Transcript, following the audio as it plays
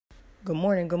Good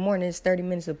morning, good morning. It's 30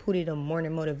 minutes of Poody, the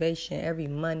morning motivation, every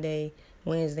Monday,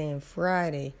 Wednesday, and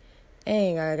Friday.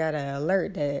 And I got an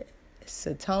alert that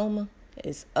Satoma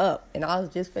is up. And I was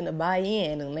just finna buy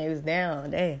in and they was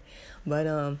down. Dang.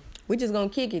 But we just gonna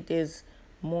kick it this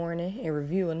morning and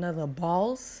review another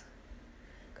boss.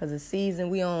 Cause the season,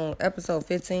 we on episode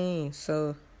 15.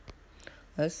 So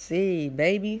let's see,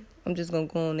 baby. I'm just gonna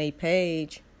go on their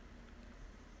page.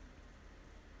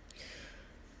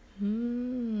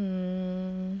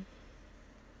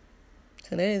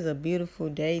 Today is a beautiful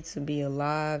day to be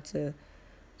alive, to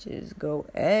just go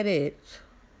at it.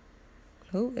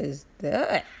 Who is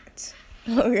that?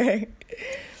 Okay.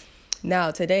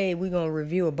 Now, today we're going to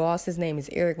review a boss. His name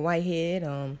is Eric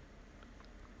Whitehead.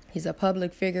 He's a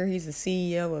public figure. He's the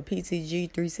CEO of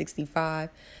PTG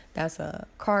 365. That's a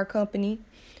car company.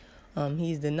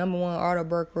 He's the #1 auto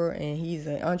broker, and he's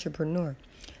an entrepreneur.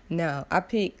 Now, I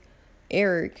picked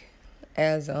Eric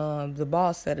as the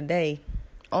boss of the day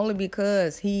only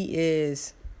because he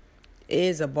is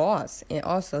a boss, and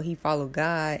also he followed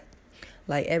God.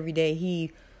 Like every day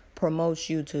he promotes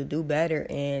you to do better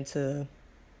and to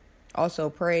also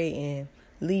pray and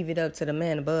leave it up to the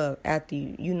man above after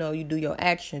you do your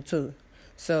action too.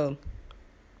 So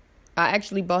I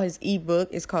actually bought his ebook.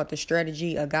 It's called The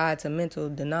Strategy, A Guide to Mental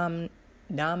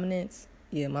Dominance.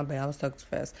 Yeah, my bad, I was talking too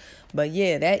fast. But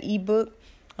yeah, that ebook,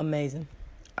 amazing.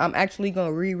 I'm actually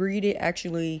going to reread it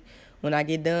when I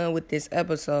get done with this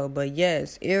episode. But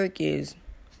yes, Eric he's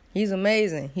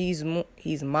amazing. He's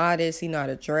modest. He know how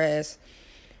to dress.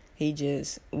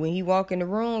 When he walk in the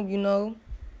room, you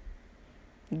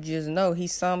just know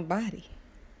he's somebody.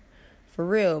 For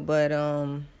real. But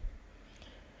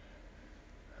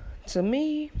to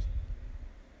me,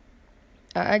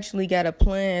 I actually got a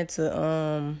plan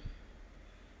to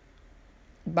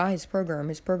buy his program.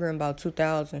 His program about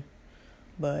 $2,000.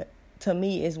 But to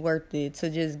me, it's worth it to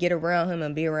just get around him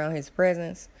and be around his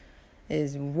presence.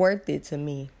 Is worth it to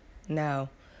me. Now,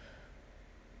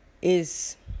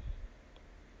 it's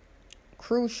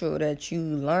crucial that you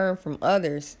learn from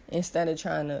others instead of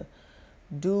trying to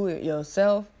do it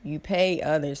yourself. You pay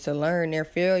others to learn their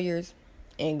failures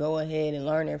and go ahead and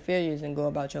learn their failures and go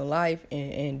about your life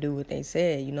and do what they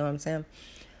said. You know what I'm saying?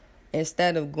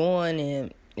 Instead of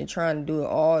going and trying to do it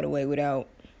all the way without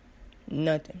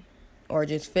nothing or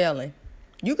just failing.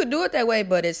 You could do it that way,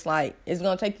 but it's like it's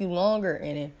going to take you longer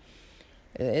and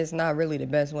it's not really the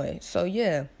best way. So,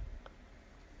 yeah.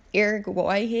 Eric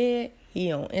Whitehead, he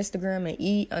on Instagram at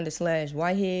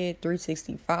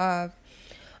E_Whitehead365.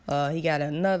 He got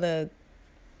another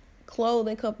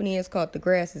clothing company. It's called The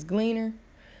Grass is Greener.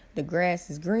 The Grass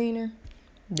is Greener.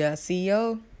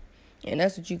 .co. And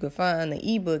that's what you can find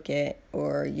the ebook at.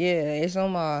 Or, yeah, it's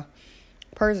on my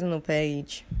personal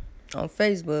page on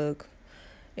Facebook.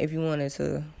 If you wanted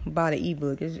to buy the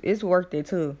ebook, it's worth it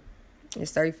too.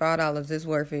 It's $35. It's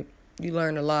worth it. You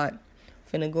learn a lot.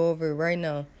 Finna go over it right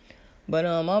now. But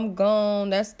I'm gone.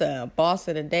 That's the boss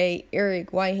of the day,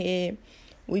 Eric Whitehead.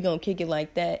 We gonna kick it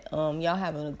like that. Y'all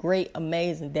having a great,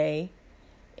 amazing day,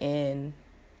 and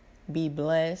be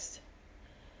blessed,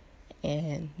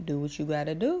 and do what you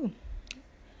gotta do.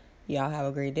 Y'all have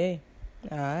a great day.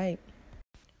 All right.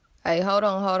 Hey, hold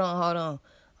on.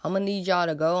 I'm going to need y'all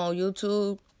to go on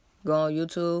YouTube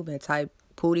and type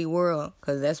Poody World,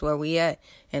 because that's where we at.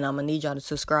 And I'm going to need y'all to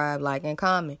subscribe, like, and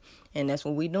comment. And that's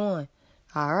what we doing.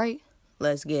 All right,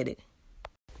 let's get it.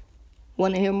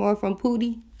 Want to hear more from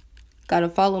Poody? Got to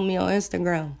follow me on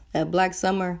Instagram at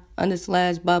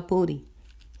blacksummer_by Poody.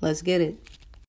 Let's get it.